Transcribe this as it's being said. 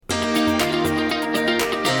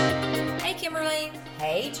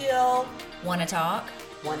Want to talk?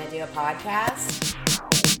 Want to do a podcast?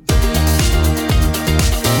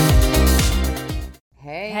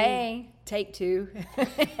 Hey, take two.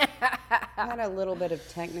 I had a little bit of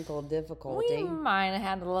technical difficulty. We might have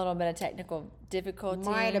had a little bit of technical difficulty.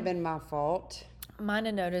 Might have been my fault. Might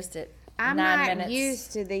have noticed it. I'm 9 not minutes.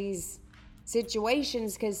 used to these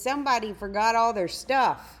situations because somebody forgot all their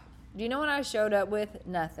stuff. Do you know what I showed up with?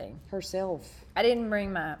 Nothing. Herself. I didn't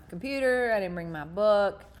bring my computer. I didn't bring my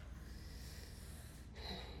book.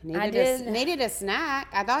 Needed a snack.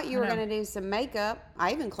 I thought you were going to do some makeup.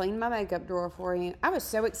 I even cleaned my makeup drawer for you. I was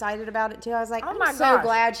so excited about it too. I was like, I'm so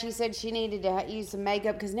glad she said she needed to use some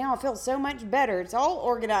makeup because now I feel so much better. It's all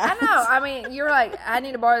organized. I know. I mean, you're like, I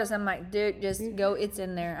need to borrow this. I'm like, dude, just go. It's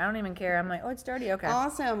in there. I don't even care. I'm like, oh, it's dirty. Okay.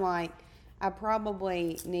 Also, I'm like, I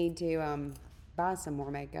probably need to buy some more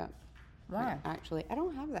makeup. Why? Actually, I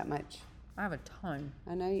don't have that much. I have a ton.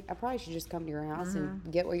 I know. I probably should just come to your house and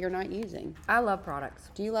get what you're not using. I love products.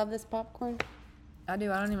 Do you love this popcorn? I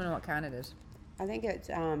do. I don't even know what kind it is. I think it's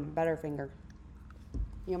Butterfinger.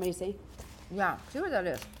 You want me to see? Yeah. See what that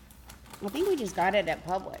is. I think we just got it at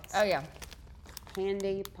Publix. Oh, yeah.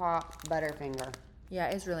 Candy Pop Butterfinger. Yeah,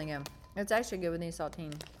 it's really good. It's actually good with these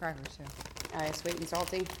saltine crackers, too. Sweet and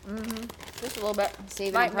salty? Mm-hmm. Just a little bit.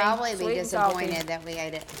 Stephen will probably be disappointed that we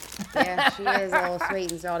ate it. Yeah, she is a little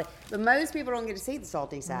sweet and salty. But most people don't get to see the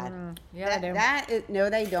salty side. Yeah, they do. No,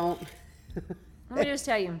 they don't. Let me just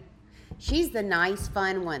tell you. She's the nice,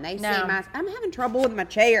 fun one. They see No. I'm having trouble with my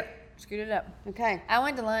chair. Scoot it up. Okay. I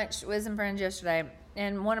went to lunch with some friends yesterday,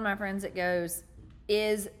 and one of my friends that goes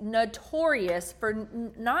is notorious for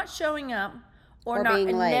not showing up or not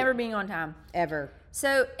being late. never being on time. Ever.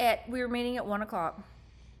 So we were meeting at 1:00,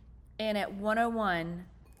 and at 1:01,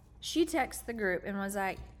 she texted the group and was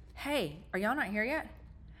like, "Hey, are y'all not here yet?"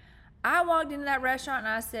 I walked into that restaurant and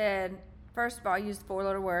I said, first of all, I used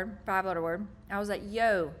 5-letter word. I was like,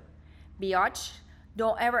 "Yo, biatch,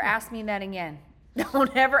 don't ever ask me that again.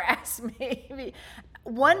 Don't ever ask me."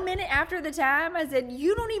 1 minute after the time, I said,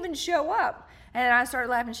 "You don't even show up." And I started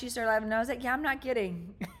laughing. She started laughing. And I was like, "Yeah, I'm not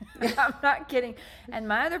kidding. I'm not kidding." And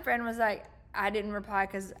my other friend was like, I didn't reply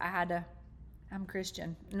because I'm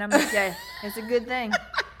Christian. And I'm like, yeah, it's a good thing.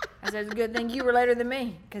 I said, it's a good thing you were later than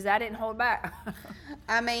me because I didn't hold back.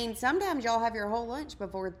 I mean, sometimes y'all have your whole lunch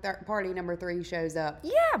before party number 3 shows up.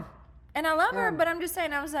 Yeah. And I love her, but I'm just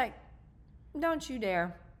saying, I was like, don't you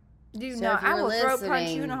dare. Do So not. if you're I will throat punch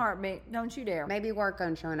listening, you in a heartbeat. Don't you dare. Maybe work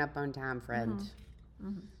on showing up on time, friend.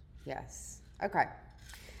 Yes. Okay.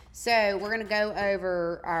 So we're going to go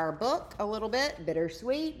over our book a little bit,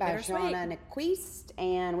 Bittersweet by Shauna Nequist.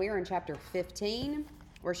 And we are in chapter 15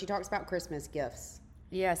 where she talks about Christmas gifts.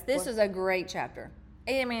 Yes, this is a great chapter.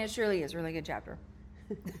 I mean, it surely is a really good chapter.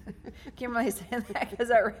 Kimberly's saying that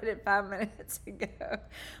because I read it 5 minutes ago.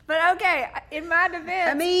 But okay, in my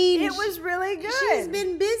defense, I mean, it was really good. She's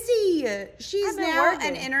been busy. She's been now working.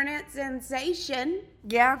 an internet sensation.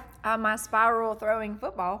 Yeah, my spiral throwing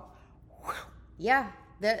football. Yeah.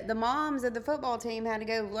 The moms of the football team had to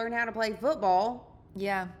go learn how to play football.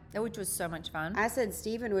 Yeah, which was so much fun. I said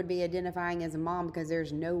Stephen would be identifying as a mom because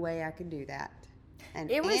there's no way I could do that.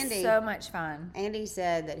 And it was so much fun. Andy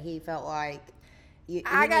said that he felt like he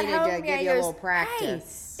I got needed home, to give you a little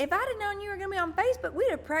practice. Hey, if I'd have known you were going to be on Facebook,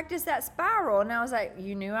 we'd have practiced that spiral. And I was like,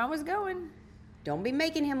 you knew I was going. Don't be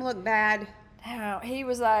making him look bad. Oh, he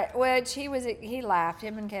was like, he laughed.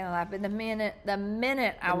 Him and Kaylin laughed. But the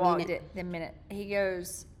minute I walked it,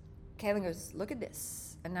 Kaylin goes, look at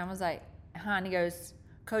this. And I was like, huh? And he goes,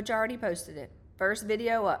 Coach already posted it. First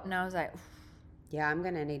video up. And I was like, yeah, I'm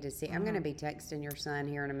going to need to see. I'm going to be texting your son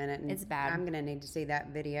here in a minute. And it's bad. I'm going to need to see that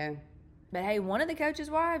video. But hey, one of the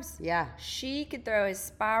coach's wives, yeah, she could throw a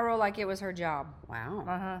spiral like it was her job.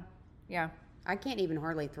 Wow. Yeah. I can't even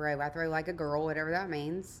hardly throw. I throw like a girl, whatever that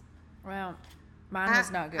means. Well, mine was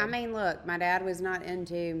not good. I mean, look, my dad was not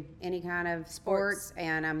into any kind of sports.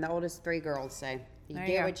 And I'm the oldest of 3 girls, so you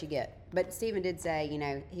get what you get. But Stephen did say,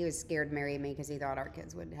 he was scared to marry me because he thought our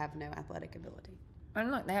kids would have no athletic ability. And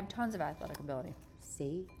look, they have tons of athletic ability.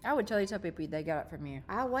 See? I would tell people they got it from you.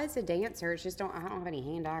 I was a dancer. It's just I don't have any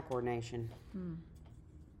hand-eye coordination.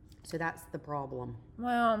 So that's the problem.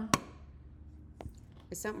 Well,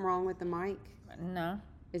 is something wrong with the mic? No.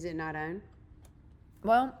 Is it not on?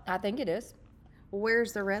 Well, I think it is. Well,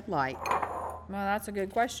 where's the red light? Well, that's a good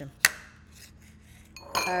question.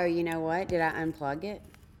 Oh, you know what? Did I unplug it?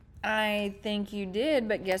 I think you did,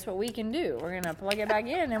 but guess what we can do? We're going to plug it back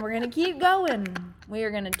in and we're going to keep going. We are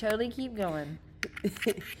going to totally keep going.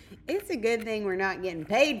 It's a good thing we're not getting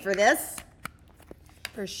paid for this.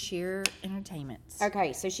 for sheer entertainment.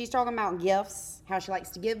 Okay, so she's talking about gifts, how she likes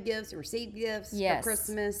to give gifts and receive gifts for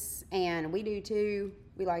Christmas, and we do too.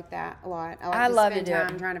 We like that a lot. I like to spend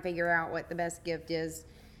time trying to figure out what the best gift is.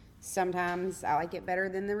 Sometimes I like it better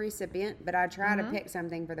than the recipient, but I try to pick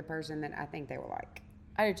something for the person that I think they will like.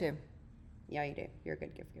 I do too. Yeah, you do. You're a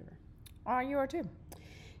good gift giver. Oh, you are too.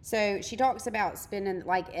 So she talks about spending,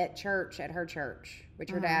 like at church, at her church,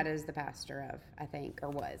 which her dad is the pastor of, I think, or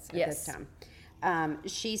was at this time.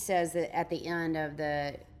 She says that at the end of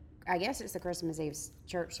I guess it's the Christmas Eve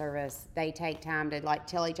church service, they take time to like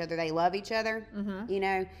tell each other they love each other, you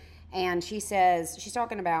know. And she says, she's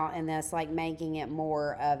talking about in this, like making it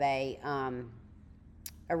more of a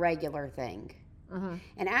regular thing.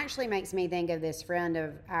 And actually makes me think of this friend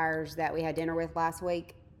of ours that we had dinner with last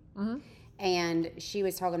week. And she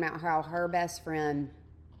was talking about how her best friend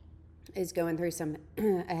is going through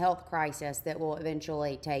a health crisis that will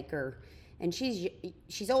eventually take her. And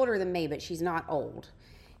she's older than me, but she's not old.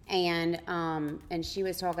 And she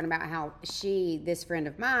was talking about how this friend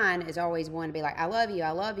of mine is always one to be like, I love you,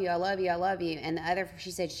 I love you, I love you, I love you. And the other,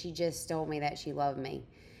 she said she just told me that she loved me.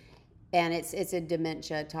 And it's a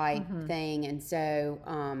dementia type thing. And so,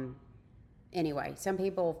 anyway, some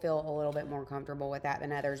people feel a little bit more comfortable with that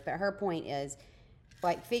than others. But her point is,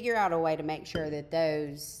 like, figure out a way to make sure that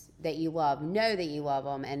those that you love know that you love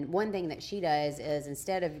them. And one thing that she does is,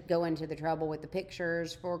 instead of going to the trouble with the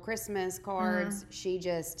pictures for Christmas cards, she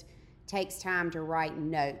just takes time to write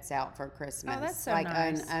notes out for Christmas. Oh, that's so like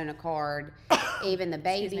nice. on a card, even the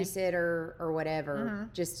babysitter or whatever,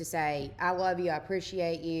 just to say, I love you, I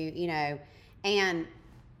appreciate you, you know. And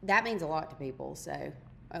that means a lot to people, so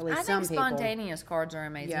at least some people. Spontaneous cards are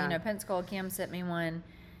amazing. Yeah. You know, Pensacola Kim sent me one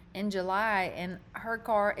in July, and her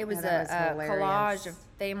card, it was that was a hilarious. collage of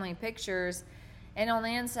family pictures, and on the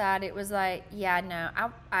inside it was like, yeah, no,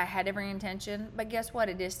 I had every intention, but guess what,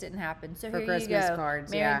 it just didn't happen. So For here Christmas you go,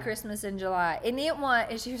 cards, Merry Christmas in July. And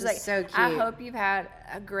she was like, so cute. I hope you've had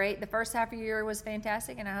the first half of your year was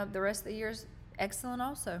fantastic, and I hope the rest of the year's excellent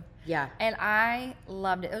also. Yeah. And I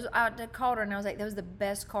loved it. I called her and I was like, that was the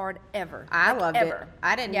best card ever. I like, loved ever. it.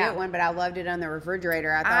 I didn't get one, but I loved it on the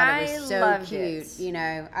refrigerator. I thought it was so cute. It. You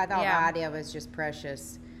know, I thought the idea was just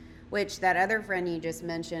precious. Which that other friend you just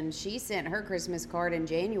mentioned, she sent her Christmas card in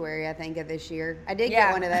January, I think, of this year. I did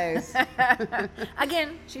get one of those.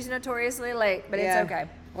 Again, she's notoriously late, but it's okay.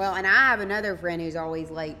 Well, and I have another friend who's always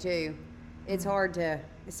late too. It's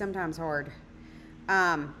sometimes hard.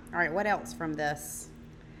 All right, what else from this?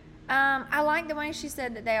 I like the way she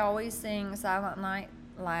said that they always sing Silent Night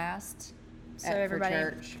last. So everybody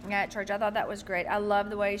at church. I thought that was great. I love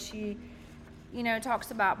the way she, you know,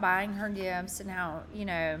 talks about buying her gifts and how, you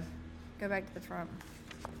know, go back to the front.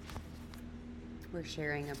 We're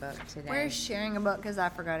sharing a book today. We're sharing a book because I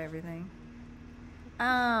forgot everything.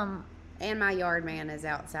 And my yard man is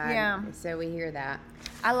outside, so we hear that.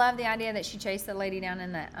 I love the idea that she chased the lady down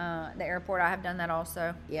in the airport. I have done that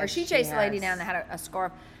also. Yes, or she chased a lady down that had a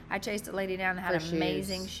scarf. I chased a lady down that had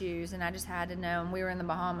amazing shoes, and I just had to know. And we were in the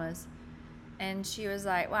Bahamas, and she was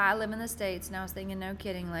like, "Well, I live in the States," and I was thinking, "No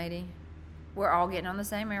kidding, lady. We're all getting on the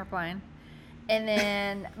same airplane." And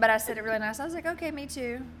then, but I said it really nice. I was like, "Okay, me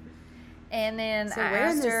too." And then I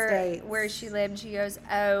asked her where she lived. She goes,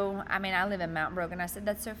 "Oh, I mean, I live in Mount Brook." And I said,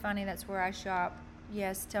 "That's so funny. That's where I shop."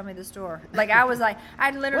 Yes, tell me the store. Like, I was like,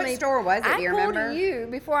 I literally. What store was it? Do you remember? I pulled you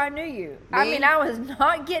before I knew you. I mean, I was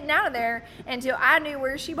not getting out of there until I knew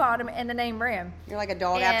where she bought them and the name brand. You're like a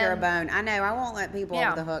dog after a bone. I know. I won't let people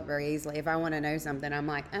off the hook very easily. If I want to know something, I'm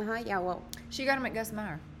like, yeah, well. She got them at Gus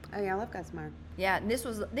Meyer. Oh yeah, I love Gus Meyer. Yeah, and this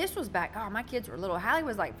was back. Oh, my kids were little. Hallie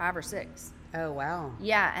was like 5 or 6. Oh wow.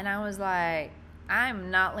 Yeah, and I was like, I'm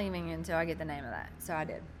not leaving until I get the name of that. So I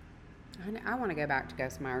did. I want to go back to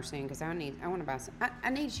Gus Meyer soon because I want to buy some. I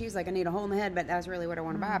need shoes like I need a hole in the head, but that's really what I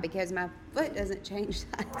want to buy because my foot doesn't change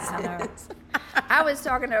sizes. I was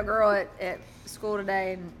talking to a girl at school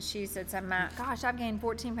today, and she said something about, gosh, I've gained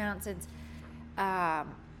 14 pounds since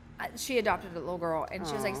she adopted a little girl, and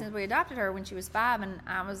she was like, since we adopted her when she was 5, and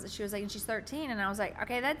she was like, and she's 13, and I was like,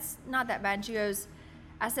 okay, that's not that bad. And she goes,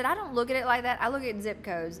 I said, I don't look at it like that. I look at zip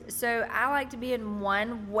codes. So I like to be in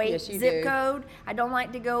one weight zip code. I don't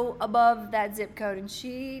like to go above that zip code. And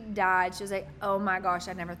she died. She was like, oh my gosh,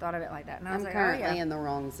 I never thought of it like that. And I was like, currently in the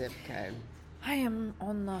wrong zip code. I am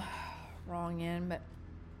on the wrong end, but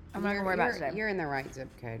I'm not going to worry about it today. You're in the right zip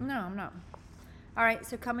code. No, I'm not. All right,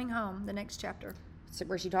 so coming home, the next chapter. So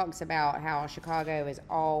where she talks about how Chicago is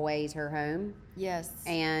always her home. Yes.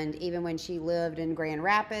 And even when she lived in Grand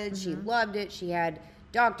Rapids, she loved it. She had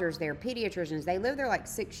doctors there, pediatricians. They lived there like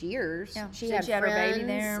 6 years. Yeah. She Said had she had her friends, baby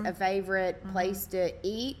there. a favorite place to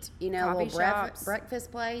eat, you know, a Coffee little shops.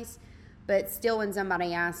 breakfast place. But still, when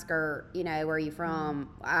somebody asks her, you know, where are you from?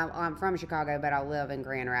 I'm from Chicago, but I live in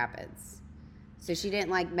Grand Rapids. So she didn't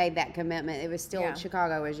like made that commitment. It was still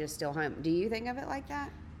Chicago was just still home. Do you think of it like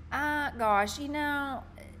that? Gosh, you know,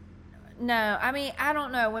 no. I mean, I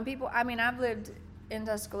don't know. When people, I mean, I've lived in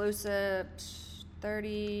Tuscaloosa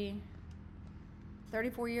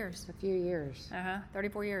 34 years. A few years.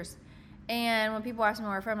 34 years. And when people ask me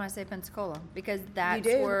where I'm from, I say Pensacola because that's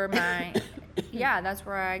do? where my, that's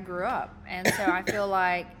where I grew up. And so I feel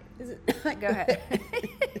like, go ahead.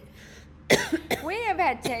 We have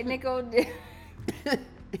had technical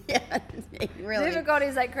really.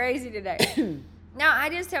 difficulties like crazy today. Now, I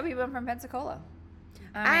just tell people I'm from Pensacola.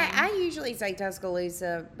 I usually say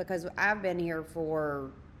Tuscaloosa because I've been here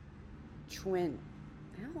for how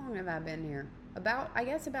long have I been here?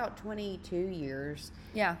 About 22 years.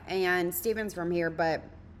 Yeah. And Stephen's from here, but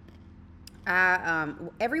I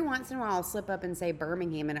every once in a while I'll slip up and say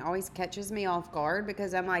Birmingham, and it always catches me off guard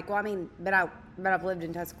because I'm like, well, I mean, but I've lived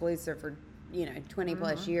in Tuscaloosa for 20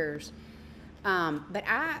 plus years. But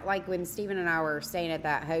I like when Stephen and I were staying at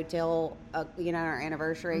that hotel, on our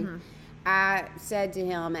anniversary. I said to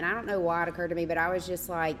him, and I don't know why it occurred to me, but I was just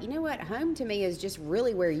like, you know what, home to me is just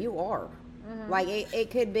really where you are. Like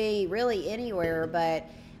it could be really anywhere, but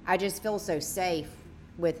I just feel so safe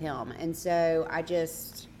with him. And so I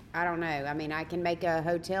don't know. I mean, I can make a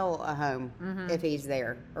hotel a home if he's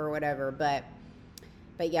there or whatever. But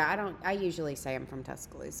yeah, I usually say I'm from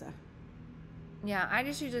Tuscaloosa. Yeah, I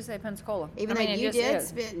just usually say Pensacola. Even though you did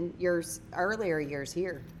spend your earlier years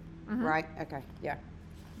here, right? Okay, yeah.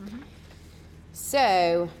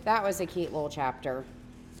 So that was a cute little chapter.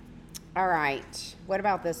 All right. What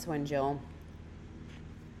about this one, Jill?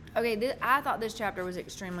 Okay, I thought this chapter was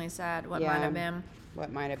extremely sad. What might have been.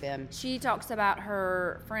 What might have been. She talks about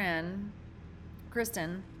her friend,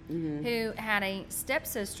 Kristen, who had a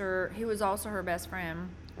stepsister who was also her best friend.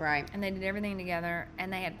 Right. And they did everything together,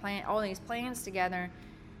 and they had all these plans together.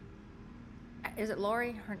 Is it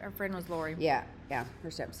Lori? Her friend was Lori. Yeah,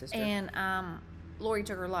 her stepsister. And Lori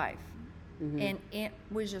took her life. And it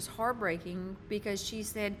was just heartbreaking because she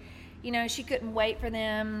said, she couldn't wait for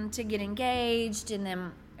them to get engaged and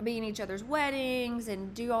them be in each other's weddings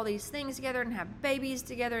and do all these things together and have babies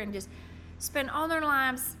together and just spend all their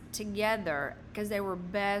lives together because they were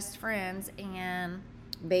best friends and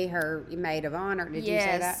be her maid of honor. Did you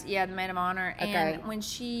say that? Yes, yeah, the maid of honor. Okay. And when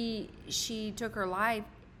she took her life,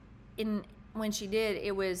 when she did,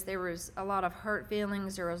 there was a lot of hurt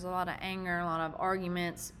feelings, there was a lot of anger, a lot of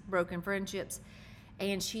arguments, broken friendships,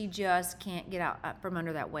 and she just can't get out from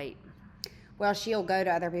under that weight. Well, she'll go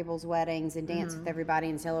to other people's weddings and dance with everybody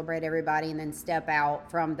and celebrate everybody, and then step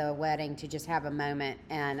out from the wedding to just have a moment.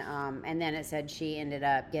 And then it said she ended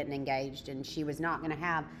up getting engaged, and she was not going to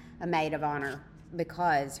have a maid of honor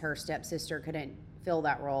because her stepsister couldn't fill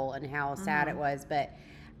that role, and how sad it was. But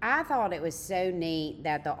I thought it was so neat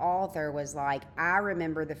that the author was like, I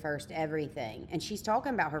remember the first everything, and she's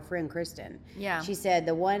talking about her friend Kristen. Yeah, she said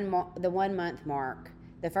the 1 month mark.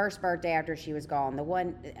 The first birthday after she was gone, the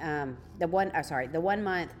 1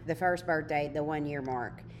 month, the first birthday, the 1 year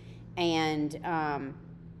mark, and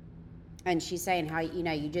she's saying how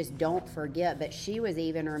you just don't forget. But she was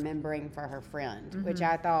even remembering for her friend, which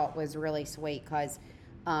I thought was really sweet because,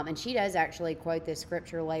 and she does actually quote this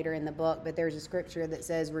scripture later in the book. But there's a scripture that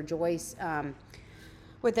says, "Rejoice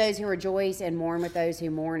with those who rejoice and mourn with those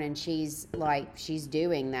who mourn," and she's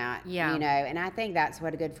doing that. Yeah. And I think that's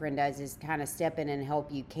what a good friend does, is kind of step in and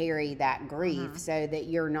help you carry that grief so that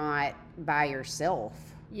you're not by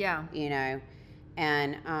yourself. Yeah.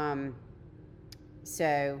 And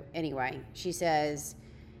so anyway, she says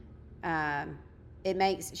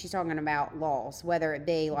she's talking about loss, whether it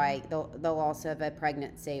be like the loss of a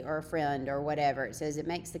pregnancy or a friend or whatever. It says it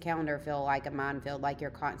makes the calendar feel like a minefield, like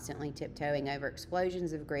you're constantly tiptoeing over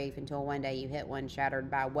explosions of grief until one day you hit one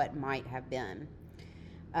shattered by what might have been.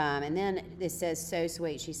 And then this says, so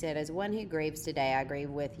sweet. She said, as one who grieves today, I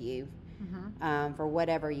grieve with you for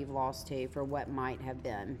whatever you've lost to, for what might have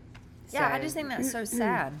been. Yeah, I just think that's so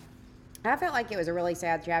sad. I felt like it was a really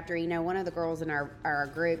sad chapter. One of the girls in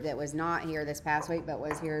our group that was not here this past week but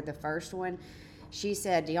was here the first one, she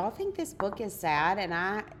said, do y'all think this book is sad? And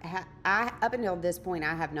I up until this point,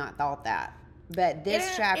 I have not thought that. But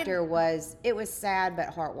this chapter was sad but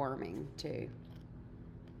heartwarming too.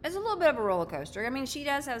 It's a little bit of a roller coaster. I mean, she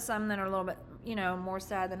does have some that are a little bit, more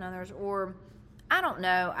sad than others, or I don't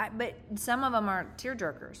know. But some of them are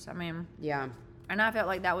tearjerkers. I mean, yeah. And I felt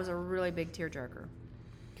like that was a really big tearjerker.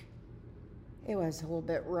 It was a little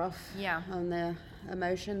bit rough. Yeah. On the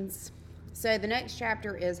emotions. So the next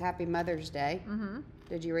chapter is Happy Mother's Day. Mm-hmm.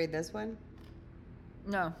 Did you read this one?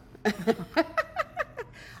 No.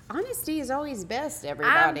 Honesty is always best,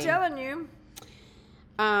 everybody. I'm telling you.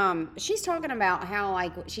 She's talking about how,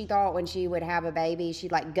 like, she thought when she would have a baby,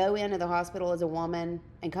 she'd, like, go into the hospital as a woman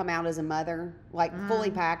and come out as a mother, like,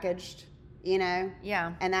 fully packaged, you know?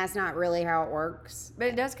 Yeah. And that's not really how it works. But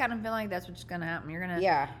it does kind of feel like that's what's going to happen. You're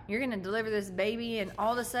going to deliver this baby, and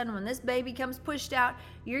all of a sudden when this baby comes pushed out,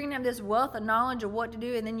 you're going to have this wealth of knowledge of what to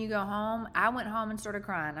do, and then you go home. I went home and started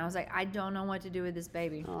crying. I was like, I don't know what to do with this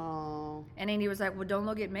baby. Oh. And Andy was like, well, don't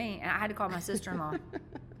look at me. And I had to call my sister-in-law.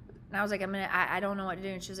 And I was like, I don't know what to do.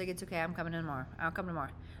 And she was like, it's okay. I'm coming tomorrow. I'll come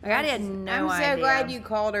tomorrow. Like, I had no idea. I'm so glad you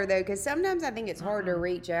called her, though, because sometimes I think it's hard to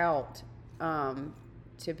reach out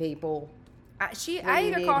to people. I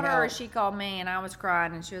either called her or she called me, and I was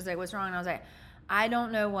crying, and she was like, what's wrong? And I was like, I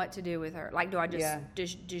don't know what to do with her. Like, do I just,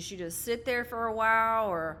 does she just sit there for a while,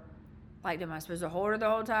 or, like, am I supposed to hold her the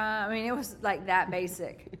whole time? I mean, it was, like, that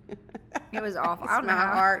basic. It was awful. I don't know. My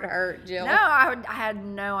heart hurt, Jill. No, I had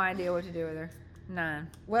no idea what to do with her. None.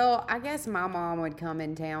 Well, I guess my mom would come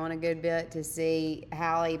in town a good bit to see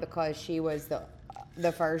Hallie because she was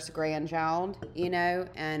the first grandchild, you know,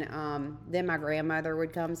 and then my grandmother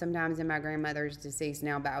would come sometimes, and my grandmother's deceased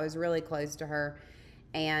now, but I was really close to her,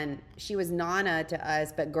 and she was Nana to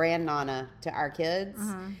us, but Grand Nana to our kids.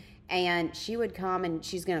 Mm-hmm. And she would come, and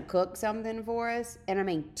she's going to cook something for us, and I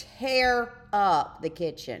mean, tear up the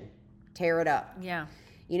kitchen. Tear it up. Yeah.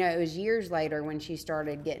 You know, it was years later when she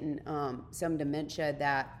started getting some dementia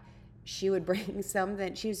that she would bring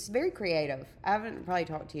something. She was very creative. I haven't probably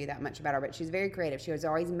talked to you that much about her, but she's very creative. She was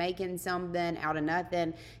always making something out of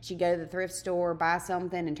nothing. She'd go to the thrift store, buy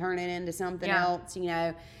something, and turn it into something else, you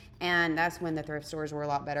know. And that's when the thrift stores were a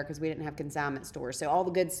lot better because we didn't have consignment stores. So all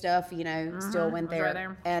the good stuff, you know, still went there. Right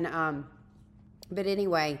there. And, but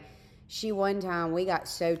anyway, one time we got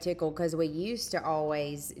so tickled because we used to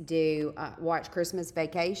always do watch Christmas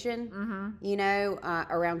Vacation, you know,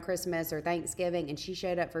 around Christmas or Thanksgiving, and she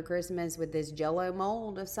showed up for Christmas with this Jell-O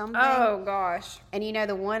mold of something. Oh gosh! And you know,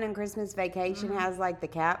 the one in Christmas Vacation has like the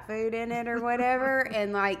cat food in it or whatever,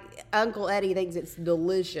 and like Uncle Eddie thinks it's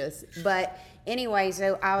delicious, but. Anyway,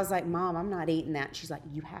 so I was like, Mom, I'm not eating that. She's like,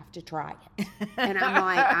 you have to try it. And I'm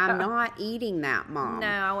like, I'm not eating that, Mom. No,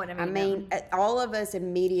 I wouldn't have eaten all of us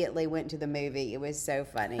immediately went to the movie. It was so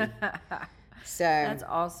funny. So that's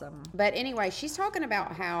awesome. But anyway, she's talking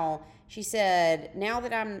about how she said, now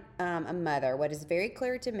that I'm a mother, what is very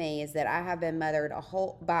clear to me is that I have been mothered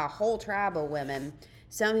by a whole tribe of women,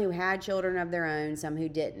 some who had children of their own, some who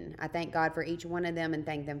didn't. I thank God for each one of them and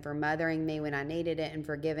thank them for mothering me when I needed it and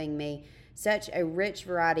for giving me such a rich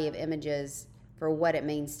variety of images for what it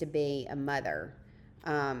means to be a mother.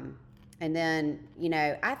 And then, you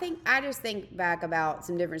know, I just think back about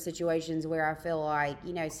some different situations where I feel like,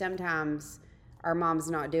 you know, sometimes our mom's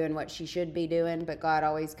not doing what she should be doing, but God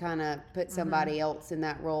always kind of put somebody else in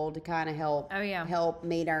that role to kind of help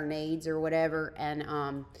meet our needs or whatever.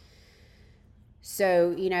 And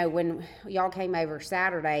so, you know, when y'all came over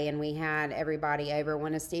Saturday and we had everybody over,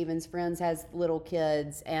 one of Steven's friends has little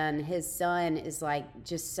kids, and his son is like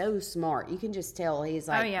just so smart. You can just tell he's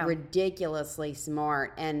like ridiculously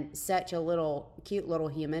smart and such a cute little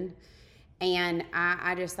human. And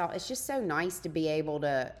I just thought it's just so nice to be able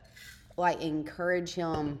to like encourage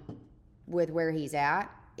him with where he's at,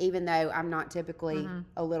 even though I'm not typically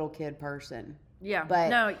a little kid person. Yeah. But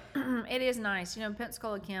no, it is nice. You know,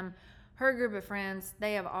 Pensacola Kim, her group of friends,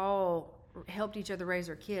 they have all helped each other raise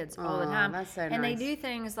their kids all the time. That's so and nice. They do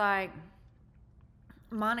things like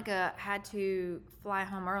Monica had to fly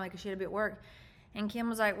home early because she had to be at work. And Kim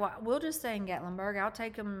was like, well, we'll just stay in Gatlinburg. I'll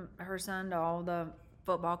take her son to all the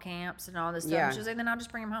football camps and all this stuff. And she was like, then I'll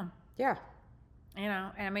just bring him home. Yeah. You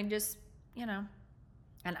know, and I mean, just, you know.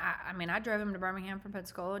 And I drove him to Birmingham from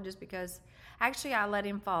Pensacola just because, actually, I let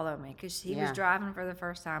him follow me because he was driving for the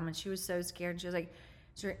first time and she was so scared. She was like,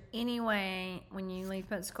 is there any way when you leave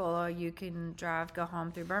Pensacola you can go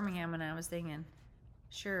home through Birmingham? And I was thinking,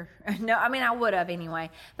 sure. No, I mean, I would have anyway.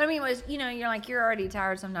 But I mean, it was, you know, you're already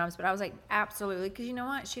tired sometimes. But I was like, absolutely. Because you know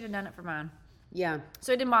what? She'd have done it for mine. Yeah.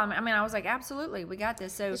 So it didn't bother me. I mean, I was like, absolutely, we got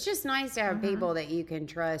this. So it's just nice to have people that you can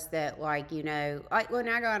trust that, like, you know, like when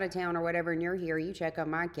I go out of town or whatever and you're here, you check on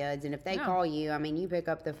my kids. And if they call you, I mean, you pick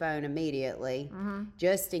up the phone immediately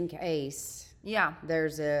just in case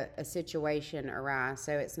there's a situation arise.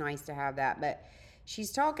 So it's nice to have that. But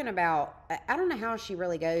she's talking about, I don't know how she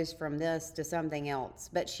really goes from this to something else,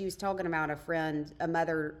 but she was talking about a friend, a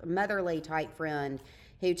motherly type friend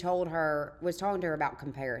who was talking to her about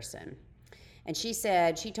comparison. And she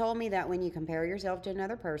said, she told me that when you compare yourself to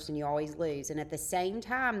another person, you always lose. And at the same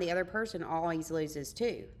time, the other person always loses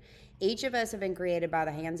too. Each of us have been created by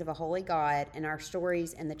the hands of a holy God, and our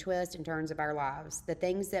stories and the twists and turns of our lives, the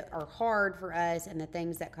things that are hard for us and the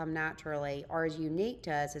things that come naturally, are as unique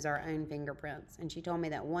to us as our own fingerprints. And she told me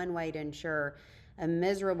that one way to ensure a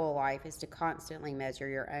miserable life is to constantly measure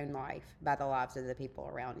your own life by the lives of the people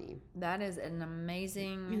around you. That is an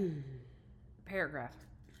amazing paragraph.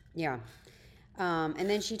 Yeah. And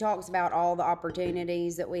then she talks about all the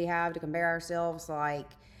opportunities that we have to compare ourselves, like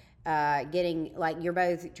getting, like, you're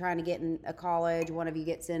both trying to get in a college, one of you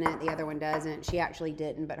gets in it, the other one doesn't. She actually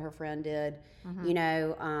didn't, but her friend did. You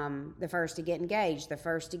know, the first to get engaged, the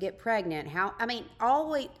first to get pregnant.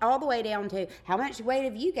 All the way down to how much weight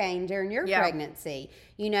have you gained during your pregnancy?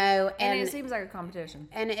 You know, and it seems like a competition.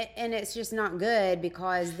 And it's just not good,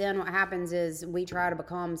 because then what happens is we try to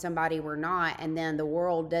become somebody we're not, and then the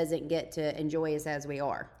world doesn't get to enjoy us as we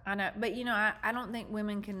are. I know, but you know, I don't think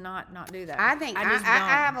women cannot not do that. I think I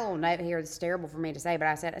have a little note here that's terrible for me to say, but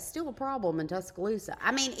I said it's still a problem in Tuscaloosa.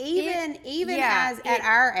 I mean, even at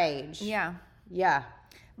our age. Yeah. Yeah.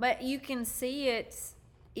 But you can see it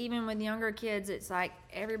even with younger kids. It's like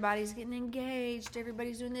everybody's getting engaged,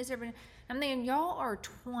 everybody's doing this, I'm thinking, y'all are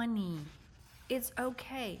 20. It's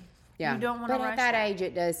okay. Yeah. You don't want to rush But at that age,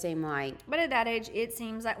 it does seem like. But at that age, it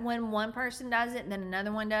seems like when one person does it, then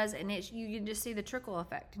another one does, and you just see the trickle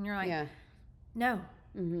effect, and you're like, no,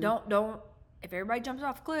 don't. If everybody jumps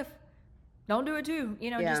off a cliff, don't do it too.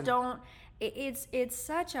 You know, just don't. It's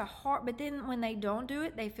such a hard. But then when they don't do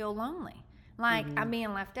it, they feel lonely. Like, I'm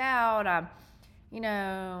being left out. I'm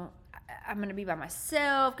going to be by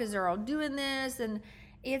myself because they're all doing this. And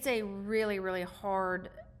it's a really, really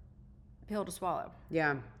hard pill to swallow.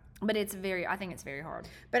 Yeah. But I think it's very hard.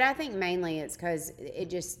 But I think mainly it's because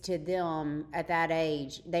it just, to them at that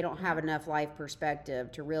age, they don't have enough life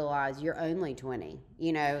perspective to realize you're only 20.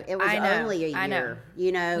 You know, it was only a year. I know.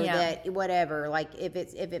 You know, that whatever, like if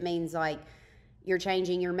it means like you're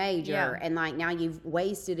changing your major and like now you've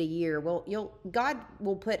wasted a year. Well, God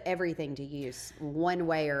will put everything to use one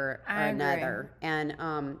way or another. And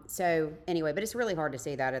so anyway, but it's really hard to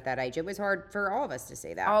see that at that age. It was hard for all of us to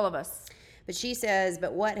see that. All of us. But she says,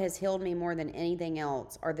 but what has healed me more than anything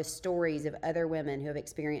else are the stories of other women who have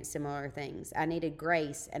experienced similar things. I needed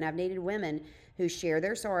grace, and I've needed women who share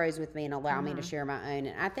their sorrows with me and allow me to share my own.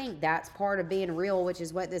 And I think that's part of being real, which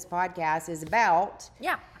is what this podcast is about.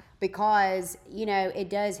 Yeah. Because, you know, it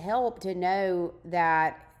does help to know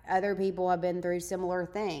that other people have been through similar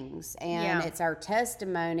things. And it's our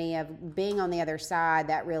testimony of being on the other side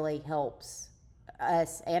that really helps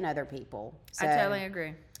us and other people. So, I totally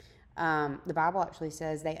agree. The Bible actually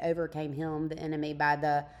says they overcame him, the enemy, by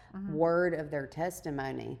the word of their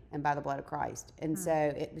testimony and by the blood of Christ. And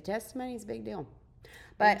so the testimony is a big deal.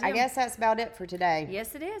 But I guess that's about it for today.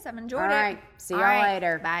 Yes, it is. I've enjoyed it. All right. See y'all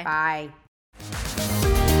later. Bye. Bye.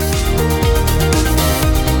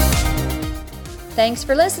 Thanks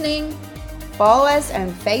for listening. Follow us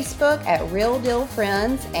on Facebook at Real Deal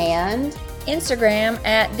Friends and Instagram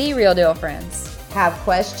at The Real Deal Friends. have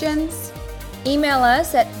questions? Email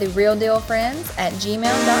us at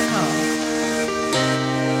therealdealfriends@gmail.com.